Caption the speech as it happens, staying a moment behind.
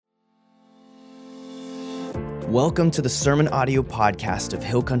Welcome to the Sermon Audio Podcast of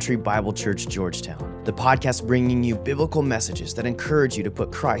Hill Country Bible Church, Georgetown. The podcast bringing you biblical messages that encourage you to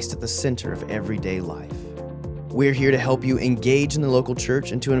put Christ at the center of everyday life. We're here to help you engage in the local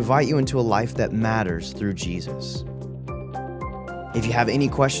church and to invite you into a life that matters through Jesus. If you have any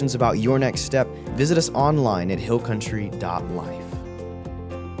questions about your next step, visit us online at hillcountry.life.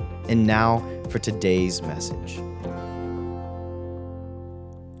 And now for today's message.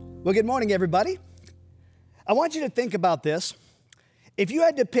 Well, good morning, everybody. I want you to think about this. If you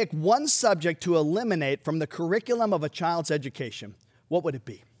had to pick one subject to eliminate from the curriculum of a child's education, what would it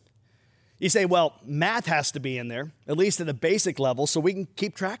be? You say, well, math has to be in there, at least at a basic level, so we can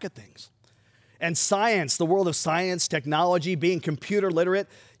keep track of things. And science, the world of science, technology, being computer literate,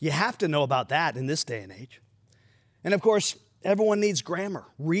 you have to know about that in this day and age. And of course, everyone needs grammar,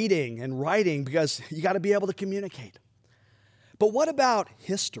 reading and writing, because you got to be able to communicate. But what about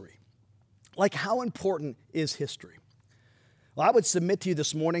history? Like, how important is history? Well, I would submit to you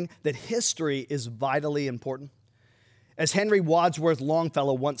this morning that history is vitally important. As Henry Wadsworth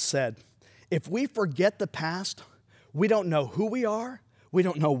Longfellow once said, if we forget the past, we don't know who we are, we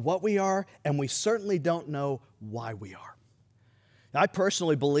don't know what we are, and we certainly don't know why we are. Now, I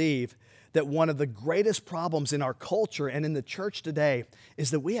personally believe that one of the greatest problems in our culture and in the church today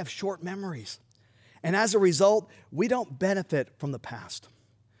is that we have short memories. And as a result, we don't benefit from the past.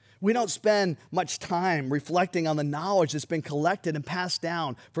 We don't spend much time reflecting on the knowledge that's been collected and passed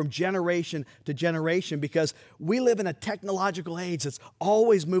down from generation to generation because we live in a technological age that's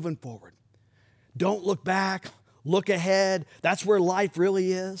always moving forward. Don't look back, look ahead. That's where life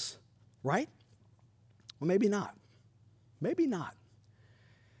really is, right? Well, maybe not. Maybe not.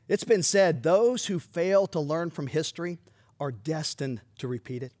 It's been said, those who fail to learn from history are destined to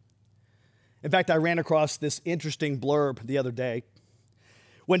repeat it. In fact, I ran across this interesting blurb the other day.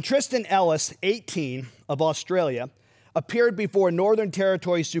 When Tristan Ellis, 18, of Australia, appeared before Northern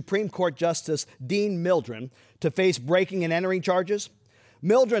Territory Supreme Court Justice Dean Mildren to face breaking and entering charges,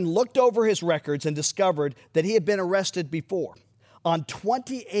 Mildren looked over his records and discovered that he had been arrested before on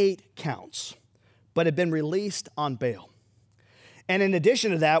 28 counts, but had been released on bail. And in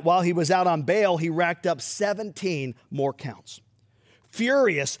addition to that, while he was out on bail, he racked up 17 more counts.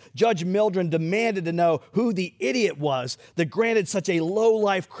 Furious, Judge Mildren demanded to know who the idiot was that granted such a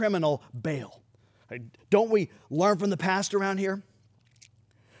low-life criminal bail. Don't we learn from the past around here?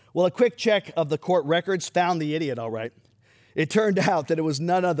 Well, a quick check of the court records found the idiot, all right. It turned out that it was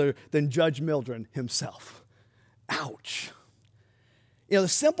none other than Judge Mildren himself. Ouch. You know, the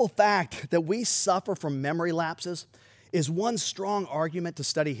simple fact that we suffer from memory lapses is one strong argument to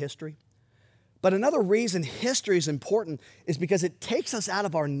study history. But another reason history is important is because it takes us out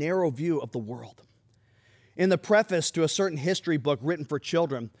of our narrow view of the world. In the preface to a certain history book written for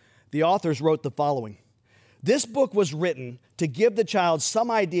children, the authors wrote the following. This book was written to give the child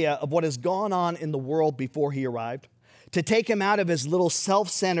some idea of what has gone on in the world before he arrived, to take him out of his little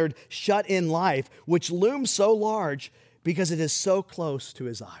self-centered, shut-in life, which looms so large because it is so close to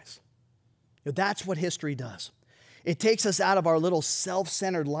his eyes. That's what history does. It takes us out of our little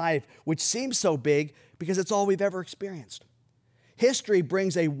self-centered life, which seems so big because it's all we've ever experienced. History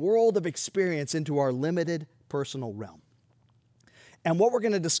brings a world of experience into our limited personal realm. And what we're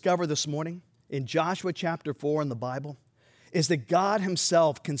going to discover this morning in Joshua chapter 4 in the Bible is that God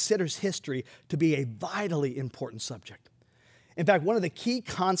himself considers history to be a vitally important subject. In fact, one of the key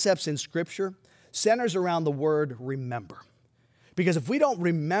concepts in Scripture centers around the word remember. Because if we don't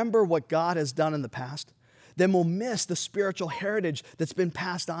remember what God has done in the past, then we'll miss the spiritual heritage that's been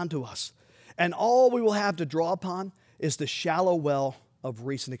passed on to us. And all we will have to draw upon is the shallow well of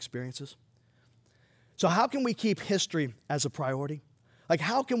recent experiences. So how can we keep history as a priority? Like,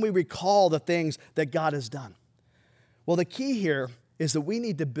 how can we recall the things that God has done? Well, the key here is that we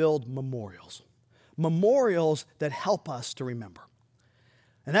need to build memorials. Memorials that help us to remember.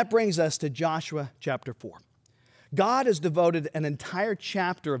 And that brings us to Joshua chapter 4. God has devoted an entire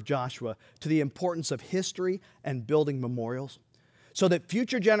chapter of Joshua to the importance of history and building memorials so that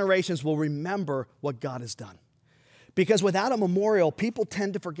future generations will remember what God has done. Because without a memorial, people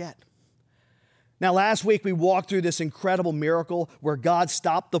tend to forget. Now, last week we walked through this incredible miracle where God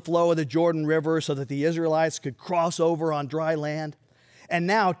stopped the flow of the Jordan River so that the Israelites could cross over on dry land. And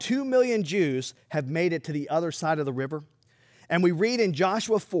now 2 million Jews have made it to the other side of the river. And we read in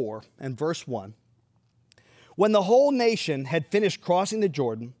Joshua 4 and verse 1, when the whole nation had finished crossing the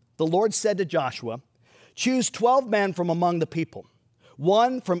Jordan, the Lord said to Joshua, choose 12 men from among the people,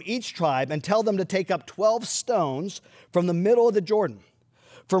 one from each tribe, and tell them to take up 12 stones from the middle of the Jordan,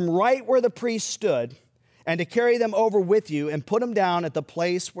 from right where the priest stood, and to carry them over with you and put them down at the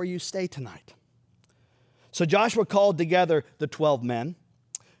place where you stay tonight. So Joshua called together the 12 men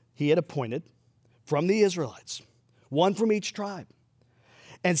he had appointed from the Israelites, one from each tribe,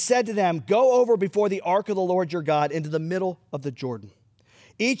 and said to them, "Go over before the ark of the Lord your God into the middle of the Jordan.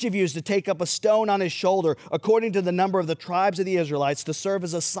 Each of you is to take up a stone on his shoulder according to the number of the tribes of the Israelites to serve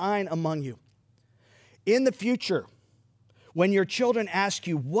as a sign among you. In the future, when your children ask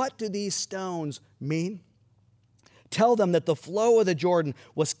you, 'What do these stones mean?' tell them that the flow of the Jordan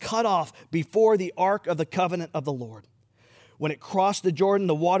was cut off before the ark of the covenant of the Lord. When it crossed the Jordan,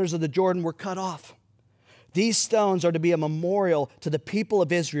 the waters of the Jordan were cut off. These stones are to be a memorial to the people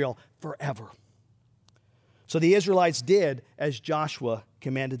of Israel forever." So the Israelites did as Joshua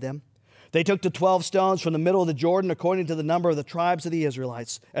commanded them. They took the 12 stones from the middle of the Jordan according to the number of the tribes of the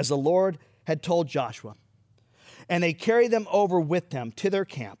Israelites, as the Lord had told Joshua. And they carried them over with them to their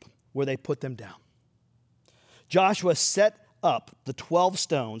camp, where they put them down. Joshua set up the 12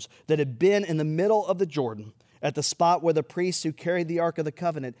 stones that had been in the middle of the Jordan at the spot where the priests who carried the Ark of the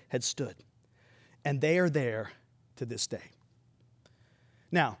Covenant had stood. And they are there to this day.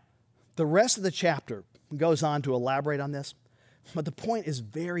 Now, the rest of the chapter goes on to elaborate on this, but the point is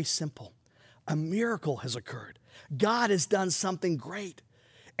very simple. A miracle has occurred. God has done something great,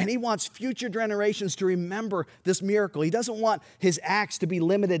 and he wants future generations to remember this miracle. He doesn't want his acts to be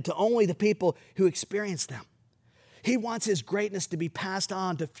limited to only the people who experience them. He wants his greatness to be passed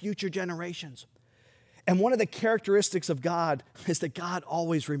on to future generations. And one of the characteristics of God is that God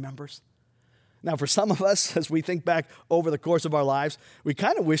always remembers. Now, for some of us, as we think back over the course of our lives, we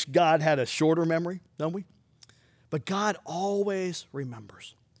kind of wish God had a shorter memory, don't we? But God always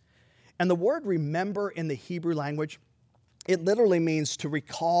remembers. And the word remember in the Hebrew language, it literally means to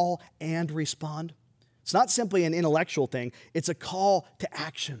recall and respond. It's not simply an intellectual thing, it's a call to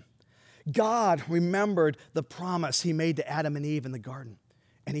action. God remembered the promise he made to Adam and Eve in the garden,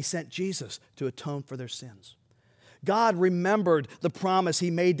 and he sent Jesus to atone for their sins. God remembered the promise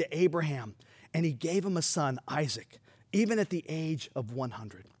he made to Abraham, and he gave him a son, Isaac, even at the age of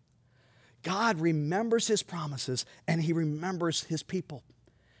 100. God remembers his promises, and he remembers his people.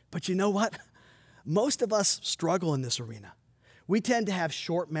 But you know what? Most of us struggle in this arena. We tend to have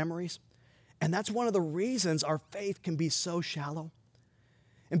short memories, and that's one of the reasons our faith can be so shallow.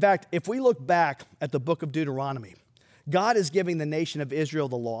 In fact, if we look back at the book of Deuteronomy, God is giving the nation of Israel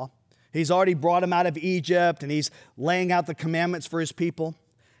the law. He's already brought them out of Egypt, and he's laying out the commandments for his people.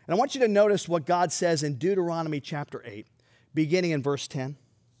 And I want you to notice what God says in Deuteronomy chapter 8, beginning in verse 10.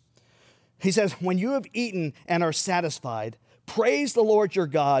 He says, "When you have eaten and are satisfied, praise the Lord your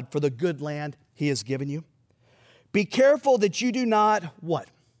God for the good land he has given you. Be careful that you do not," what?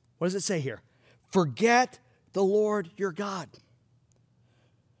 What does it say here? "Forget the Lord your God."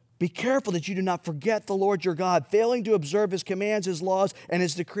 Be careful that you do not forget the Lord your God, failing to observe his commands, his laws, and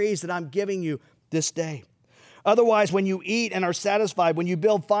his decrees that I'm giving you this day. Otherwise, when you eat and are satisfied, when you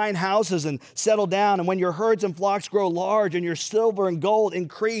build fine houses and settle down, and when your herds and flocks grow large, and your silver and gold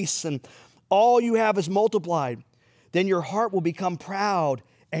increase, and all you have is multiplied, then your heart will become proud,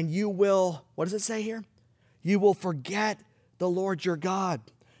 and you will, what does it say here? You will forget the Lord your God,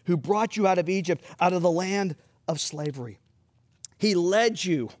 who brought you out of Egypt, out of the land of slavery. He led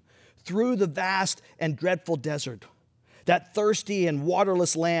you through the vast and dreadful desert, that thirsty and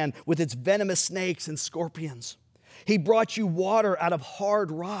waterless land with its venomous snakes and scorpions. He brought you water out of hard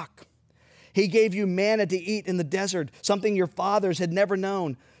rock. He gave you manna to eat in the desert, something your fathers had never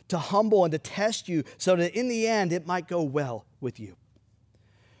known, to humble and to test you so that in the end it might go well with you.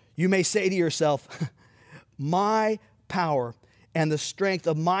 You may say to yourself, "My power and the strength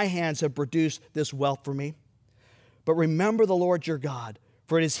of my hands have produced this wealth for me." But remember the Lord your God,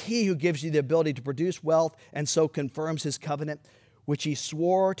 for it is he who gives you the ability to produce wealth and so confirms his covenant, which he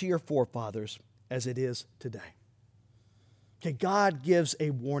swore to your forefathers as it is today. Okay, God gives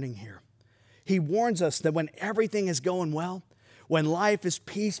a warning here. He warns us that when everything is going well, when life is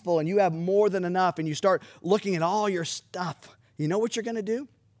peaceful and you have more than enough and you start looking at all your stuff, you know what you're going to do?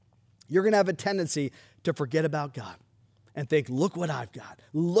 You're going to have a tendency to forget about God and think, "Look what I've got.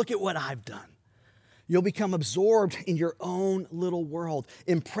 Look at what I've done." You'll become absorbed in your own little world,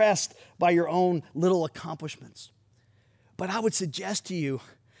 impressed by your own little accomplishments. But I would suggest to you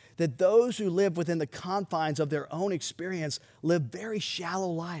that those who live within the confines of their own experience live very shallow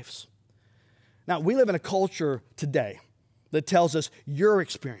lives. Now, we live in a culture today that tells us your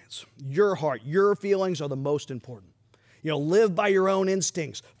experience, your heart, your feelings are the most important. Live by your own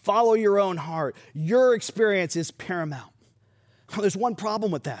instincts, follow your own heart. Your experience is paramount. Well, there's one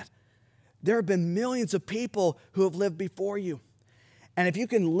problem with that. There have been millions of people who have lived before you. And if you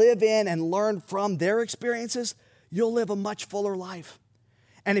can live in and learn from their experiences, you'll live a much fuller life.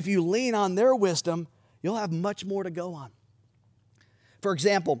 And if you lean on their wisdom, you'll have much more to go on. For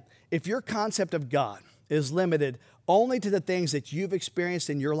example, if your concept of God is limited only to the things that you've experienced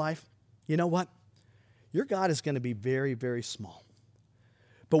in your life, you know what? Your God is going to be very, very small.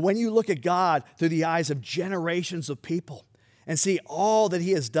 But when you look at God through the eyes of generations of people and see all that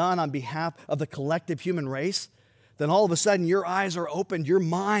he has done on behalf of the collective human race, then all of a sudden your eyes are opened, your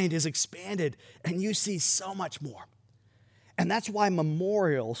mind is expanded, and you see so much more. And that's why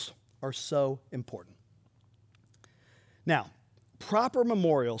memorials are so important. Now, proper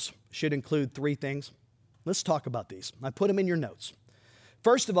memorials should include three things. Let's talk about these. I put them in your notes.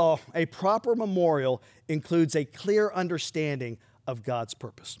 First of all, a proper memorial includes a clear understanding of God's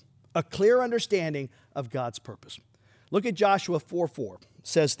purpose. A clear understanding of God's purpose. Look at Joshua 4:4. It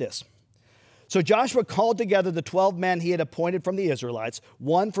says this. So Joshua called together the 12 men he had appointed from the Israelites,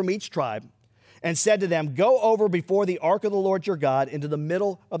 one from each tribe, and said to them, go over before the ark of the Lord your God into the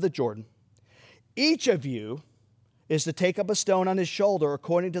middle of the Jordan. Each of you is to take up a stone on his shoulder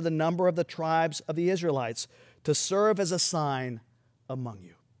according to the number of the tribes of the Israelites to serve as a sign among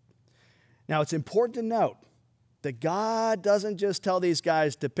you. Now, it's important to note that God doesn't just tell these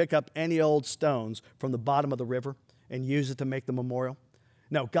guys to pick up any old stones from the bottom of the river and use it to make the memorial.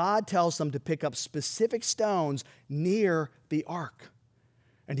 No, God tells them to pick up specific stones near the ark.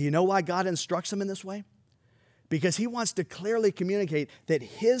 And do you know why God instructs them in this way? Because he wants to clearly communicate that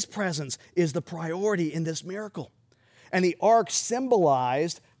his presence is the priority in this miracle. And the ark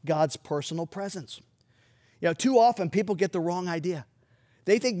symbolized God's personal presence. You know, too often people get the wrong idea.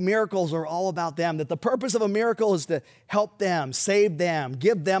 They think miracles are all about them, that the purpose of a miracle is to help them, save them,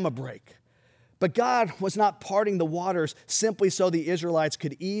 give them a break. But God was not parting the waters simply so the Israelites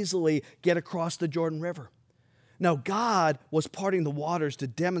could easily get across the Jordan River. No, God was parting the waters to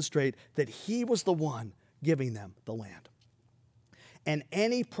demonstrate that he was the one giving them the land. And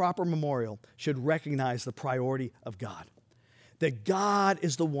any proper memorial should recognize the priority of God, that God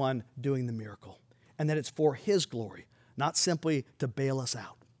is the one doing the miracle, and that it's for his glory, not simply to bail us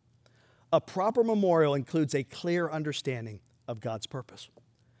out. A proper memorial includes a clear understanding of God's purpose.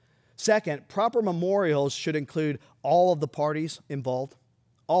 Second, proper memorials should include all of the parties involved.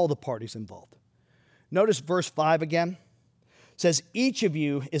 All the parties involved. Notice verse 5 again. It says, each of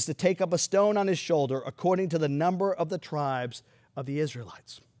you is to take up a stone on his shoulder according to the number of the tribes of the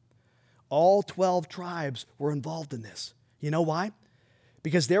Israelites. All 12 tribes were involved in this. You know why?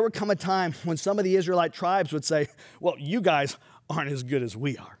 Because there would come a time when some of the Israelite tribes would say, well, you guys aren't as good as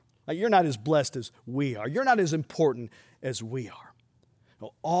we are. You're not as blessed as we are. You're not as important as we are.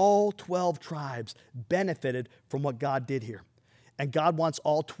 Well, all 12 tribes benefited from what God did here. And God wants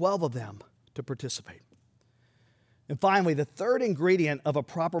all 12 of them to participate. And finally, the third ingredient of a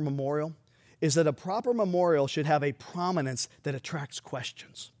proper memorial is that a proper memorial should have a prominence that attracts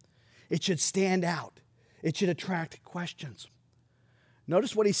questions. It should stand out. It should attract questions.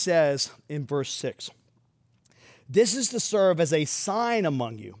 Notice what he says in verse 6. This is to serve as a sign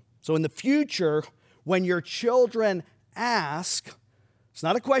among you. So in the future, when your children ask, it's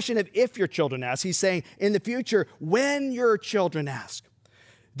not a question of if your children ask. He's saying in the future, when your children ask.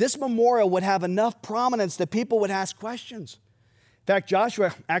 This memorial would have enough prominence that people would ask questions. In fact,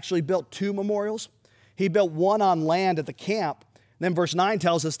 Joshua actually built two memorials. He built one on land at the camp. Then verse 9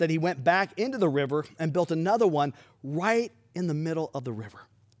 tells us that he went back into the river and built another one right in the middle of the river.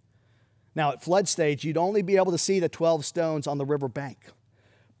 Now, at flood stage, you'd only be able to see the 12 stones on the river bank.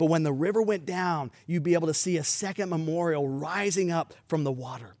 But when the river went down, you'd be able to see a second memorial rising up from the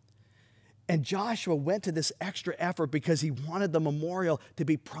water. And Joshua went to this extra effort because he wanted the memorial to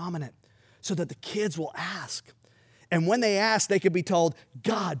be prominent so that the kids will ask. And when they ask, they could be told,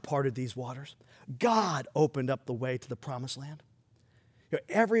 God parted these waters. God opened up the way to the promised land. You know,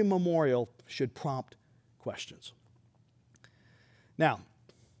 every memorial should prompt questions. Now,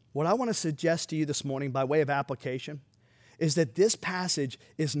 what I want to suggest to you this morning by way of application is that this passage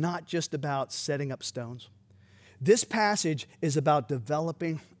is not just about setting up stones. This passage is about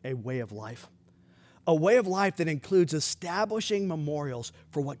developing a way of life that includes establishing memorials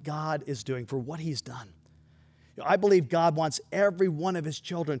for what God is doing, for what he's done. You know, I believe God wants every one of his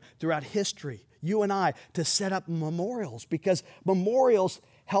children throughout history, you and I, to set up memorials because memorials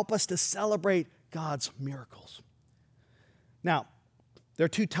help us to celebrate God's miracles. Now, there are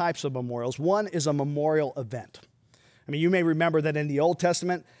two types of memorials. One is a memorial event. I mean, you may remember that in the Old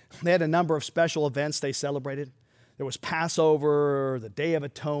Testament, they had a number of special events they celebrated. There was Passover, the Day of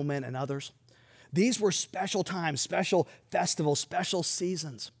Atonement, and others. These were special times, special festivals, special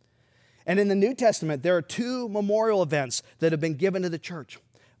seasons. And in the New Testament, there are two memorial events that have been given to the church: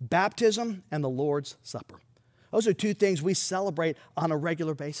 baptism and the Lord's Supper. Those are two things we celebrate on a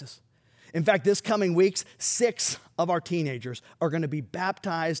regular basis. In fact, this coming weeks, 6 of our teenagers are going to be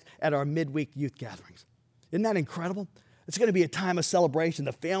baptized at our midweek youth gatherings. Isn't that incredible? It's going to be a time of celebration.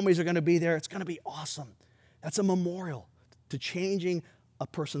 The families are going to be there. It's going to be awesome. That's a memorial to changing a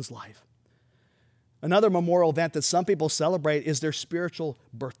person's life. Another memorial event that some people celebrate is their spiritual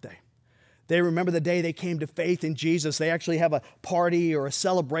birthday. They remember the day they came to faith in Jesus. They actually have a party or a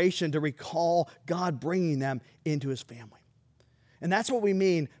celebration to recall God bringing them into his family. And that's what we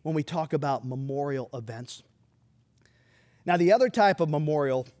mean when we talk about memorial events. Now, the other type of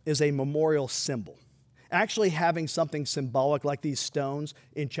memorial is a memorial symbol, actually having something symbolic like these stones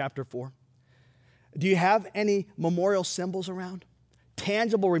in chapter 4. Do you have any memorial symbols around?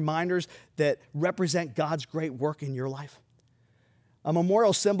 Tangible reminders that represent God's great work in your life? A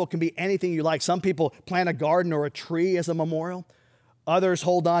memorial symbol can be anything you like. Some people plant a garden or a tree as a memorial. Others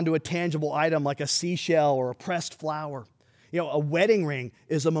hold on to a tangible item like a seashell or a pressed flower. A wedding ring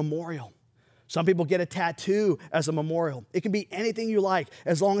is a memorial. Some people get a tattoo as a memorial. It can be anything you like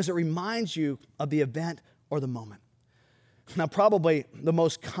as long as it reminds you of the event or the moment. Now, probably the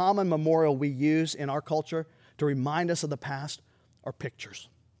most common memorial we use in our culture to remind us of the past are pictures.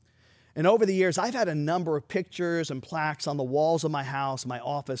 And over the years, I've had a number of pictures and plaques on the walls of my house, my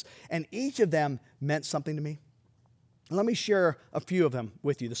office, and each of them meant something to me. Let me share a few of them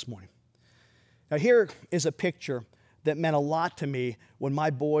with you this morning. Now, here is a picture that meant a lot to me when my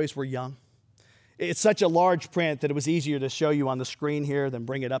boys were young. It's such a large print that it was easier to show you on the screen here than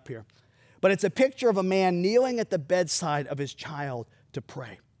bring it up here. But it's a picture of a man kneeling at the bedside of his child to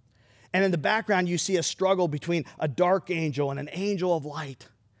pray. And in the background, you see a struggle between a dark angel and an angel of light.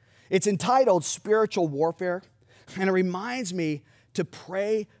 It's entitled Spiritual Warfare, and it reminds me to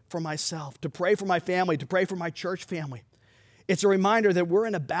pray for myself, to pray for my family, to pray for my church family. It's a reminder that we're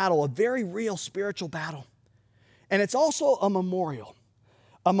in a battle, a very real spiritual battle. And it's also a memorial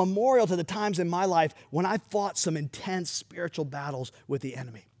to the times in my life when I fought some intense spiritual battles with the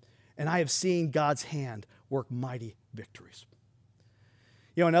enemy. And I have seen God's hand work mighty victories.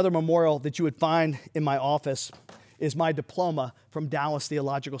 Another memorial that you would find in my office is my diploma from Dallas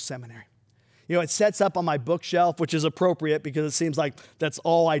Theological Seminary. It sets up on my bookshelf, which is appropriate because it seems like that's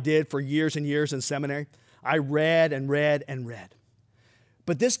all I did for years and years in seminary. I read and read and read.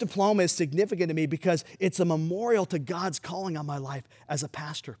 But this diploma is significant to me because it's a memorial to God's calling on my life as a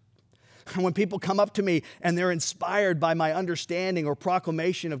pastor. And when people come up to me and they're inspired by my understanding or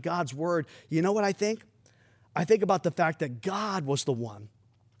proclamation of God's word, you know what I think? I think about the fact that God was the one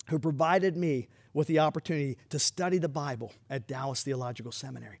who provided me with the opportunity to study the Bible at Dallas Theological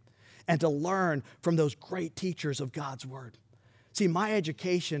Seminary and to learn from those great teachers of God's word. See, my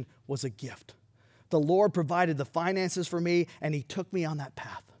education was a gift. The Lord provided the finances for me, and he took me on that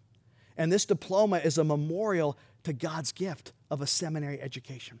path. And this diploma is a memorial to God's gift of a seminary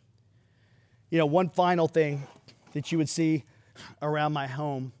education. One final thing that you would see around my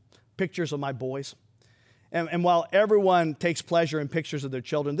home, pictures of my boys. And while everyone takes pleasure in pictures of their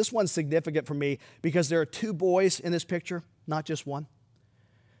children, this one's significant for me because there are 2 boys in this picture, not just one.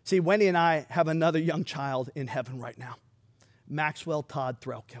 See, Wendy and I have another young child in heaven right now, Maxwell Todd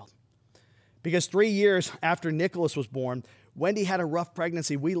Threlkeld. Because 3 years after Nicholas was born, Wendy had a rough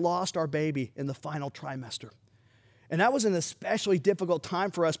pregnancy. We lost our baby in the final trimester. And that was an especially difficult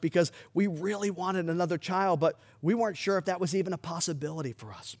time for us because we really wanted another child, but we weren't sure if that was even a possibility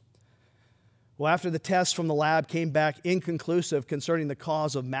for us. Well, after the tests from the lab came back inconclusive concerning the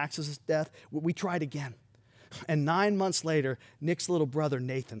cause of Max's death, we tried again. And 9 months later, Nick's little brother,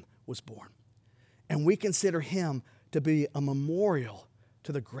 Nathan, was born. And we consider him to be a memorial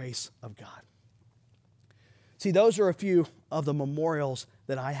to the grace of God. See, those are a few of the memorials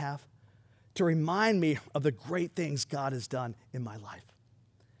that I have to remind me of the great things God has done in my life.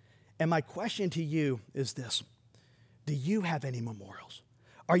 And my question to you is this: do you have any memorials?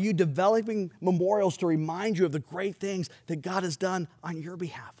 Are you developing memorials to remind you of the great things that God has done on your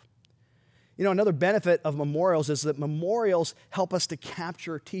behalf? Another benefit of memorials is that memorials help us to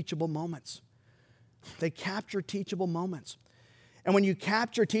capture teachable moments. They capture teachable moments. And when you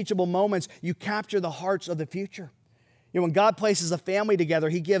capture teachable moments, you capture the hearts of the future. When God places a family together,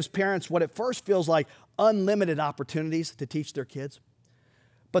 he gives parents what at first feels like unlimited opportunities to teach their kids.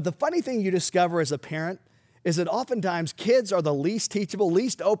 But the funny thing you discover as a parent is that oftentimes kids are the least teachable,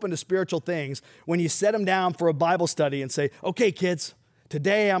 least open to spiritual things when you set them down for a Bible study and say, okay, kids,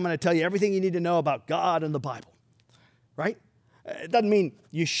 today I'm going to tell you everything you need to know about God and the Bible, right? It doesn't mean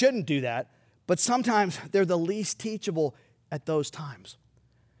you shouldn't do that, but sometimes they're the least teachable at those times.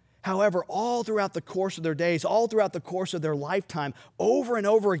 However, all throughout the course of their days, all throughout the course of their lifetime, over and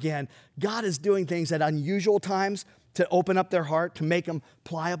over again, God is doing things at unusual times to open up their heart, to make them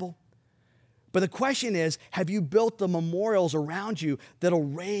pliable. But the question is, have you built the memorials around you that'll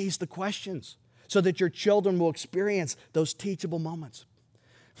raise the questions so that your children will experience those teachable moments?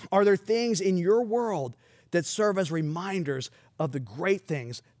 Are there things in your world that serve as reminders of the great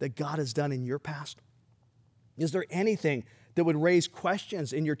things that God has done in your past? Is there anything that would raise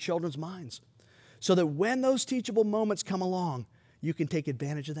questions in your children's minds so that when those teachable moments come along, you can take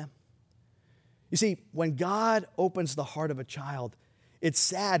advantage of them? You see, when God opens the heart of a child, it's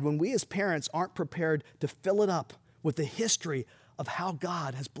sad when we as parents aren't prepared to fill it up with the history of how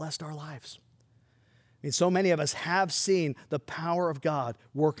God has blessed our lives. I mean, so many of us have seen the power of God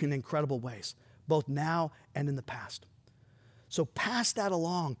work in incredible ways, both now and in the past. So pass that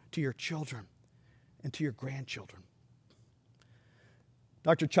along to your children and to your grandchildren.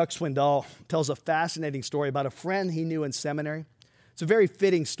 Dr. Chuck Swindoll tells a fascinating story about a friend he knew in seminary. It's a very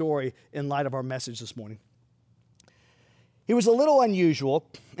fitting story in light of our message this morning. He was a little unusual,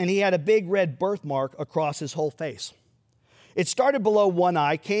 and he had a big red birthmark across his whole face. It started below one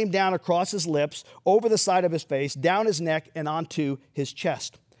eye, came down across his lips, over the side of his face, down his neck, and onto his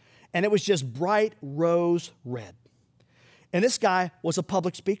chest. And it was just bright rose red. And this guy was a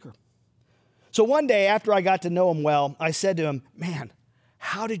public speaker. So one day after I got to know him well, I said to him, "Man,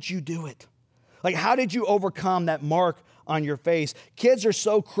 how did you do it? Like, how did you overcome that mark on your face? Kids are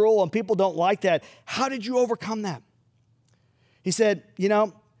so cruel and people don't like that. How did you overcome that?" He said,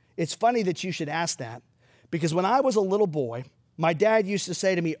 "It's funny that you should ask that, because when I was a little boy, my dad used to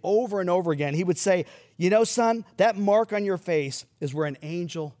say to me over and over again, he would say, son, that mark on your face is where an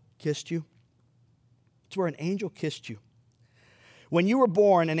angel kissed you. It's where an angel kissed you. When you were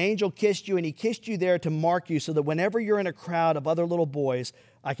born, an angel kissed you, and he kissed you there to mark you so that whenever you're in a crowd of other little boys,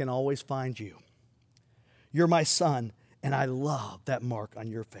 I can always find you. You're my son, and I love that mark on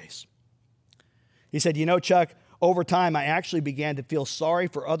your face." He said, Chuck, over time, I actually began to feel sorry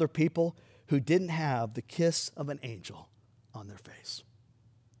for other people who didn't have the kiss of an angel on their face.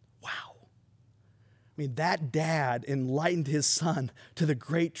 Wow. I mean, that dad enlightened his son to the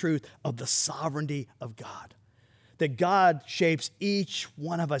great truth of the sovereignty of God, that God shapes each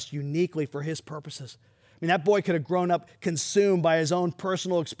one of us uniquely for his purposes. I mean, that boy could have grown up consumed by his own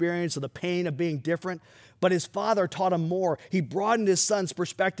personal experience of the pain of being different, but his father taught him more. He broadened his son's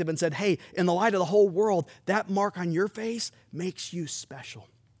perspective and said, hey, in the light of the whole world, that mark on your face makes you special.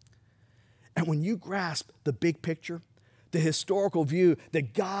 And when you grasp the big picture, the historical view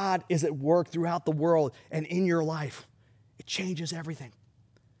that God is at work throughout the world and in your life, it changes everything.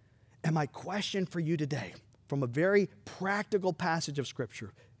 And my question for you today, from a very practical passage of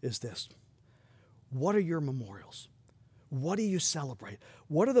Scripture, is this. What are your memorials? What do you celebrate?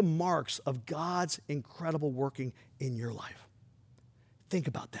 What are the marks of God's incredible working in your life? Think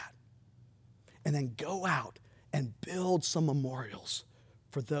about that. And then go out and build some memorials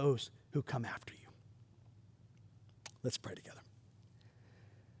for those who come after you. Let's pray together.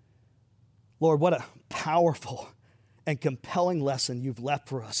 Lord, what a powerful and compelling lesson you've left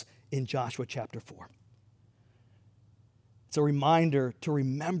for us in Joshua chapter 4. It's a reminder to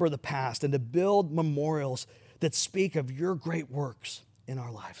remember the past and to build memorials that speak of your great works in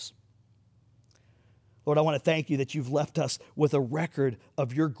our lives. Lord, I want to thank you that you've left us with a record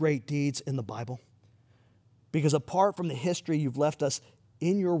of your great deeds in the Bible. Because apart from the history you've left us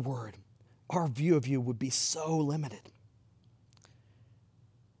in your word, our view of you would be so limited.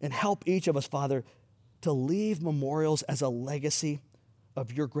 And help each of us, Father, to leave memorials as a legacy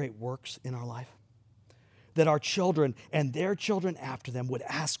of your great works in our life. That our children and their children after them would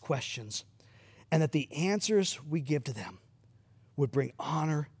ask questions, and that the answers we give to them would bring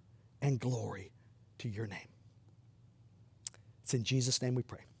honor and glory to your name. It's in Jesus' name we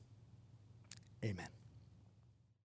pray. Amen.